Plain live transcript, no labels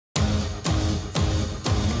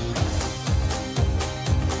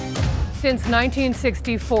Since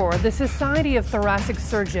 1964, the Society of Thoracic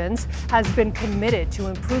Surgeons has been committed to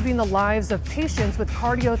improving the lives of patients with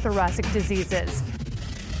cardiothoracic diseases.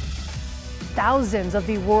 Thousands of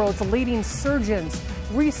the world's leading surgeons,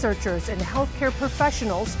 researchers, and healthcare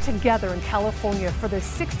professionals together in California for the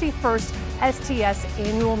 61st STS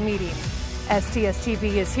Annual Meeting. STS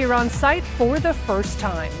TV is here on site for the first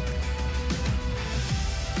time.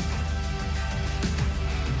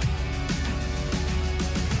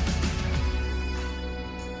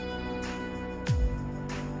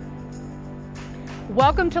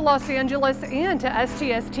 Welcome to Los Angeles and to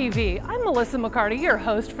STS TV. I'm Melissa McCarty, your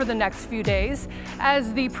host for the next few days.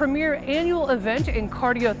 As the premier annual event in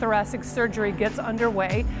cardiothoracic surgery gets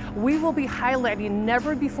underway, we will be highlighting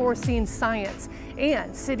never-before-seen science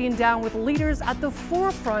and sitting down with leaders at the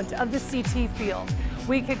forefront of the CT field.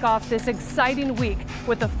 We kick off this exciting week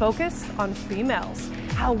with a focus on females,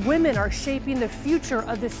 how women are shaping the future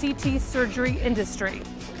of the CT surgery industry.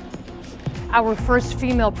 Our first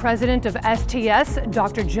female president of STS,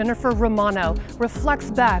 Dr. Jennifer Romano,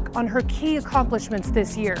 reflects back on her key accomplishments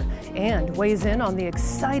this year and weighs in on the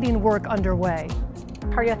exciting work underway.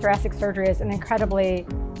 Cardiothoracic surgery is an incredibly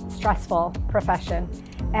stressful profession,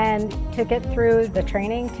 and to get through the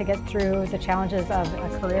training, to get through the challenges of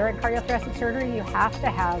a career in cardiothoracic surgery, you have to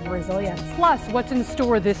have resilience. Plus, what's in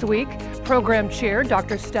store this week? Program Chair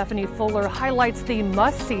Dr. Stephanie Fuller highlights the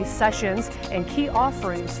must-see sessions and key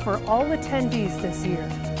offerings for all attendees this year.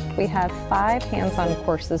 We have 5 hands-on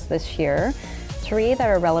courses this year, 3 that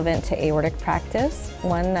are relevant to aortic practice,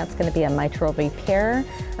 1 that's going to be a mitral repair,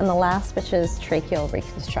 and the last which is tracheal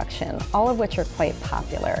reconstruction, all of which are quite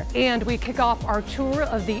popular. And we kick off our tour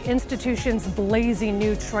of the institution's blazing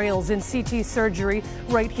new trails in CT surgery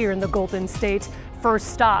right here in the Golden State.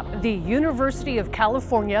 First stop, the University of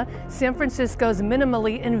California, San Francisco's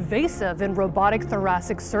minimally invasive and robotic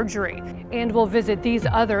thoracic surgery. And we'll visit these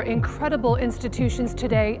other incredible institutions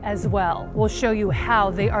today as well. We'll show you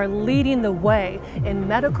how they are leading the way in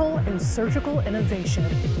medical and surgical innovation.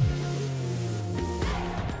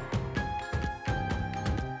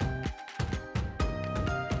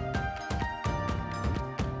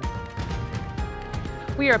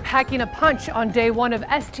 We are packing a punch on day 1 of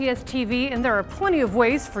STS TV, and there are plenty of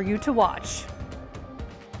ways for you to watch.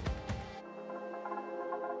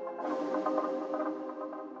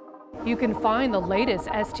 You can find the latest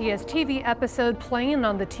STS TV episode playing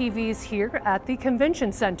on the TVs here at the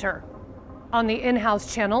Convention Center, on the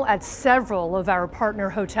in-house channel at several of our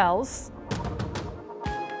partner hotels,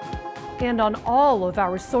 and on all of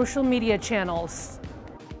our social media channels.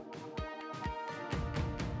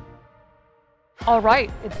 All right,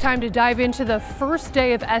 it's time to dive into the first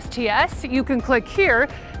day of STS. You can click here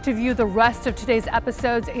to view the rest of today's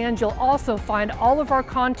episodes, and you'll also find all of our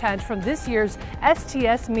content from this year's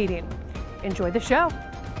STS meeting. Enjoy the show.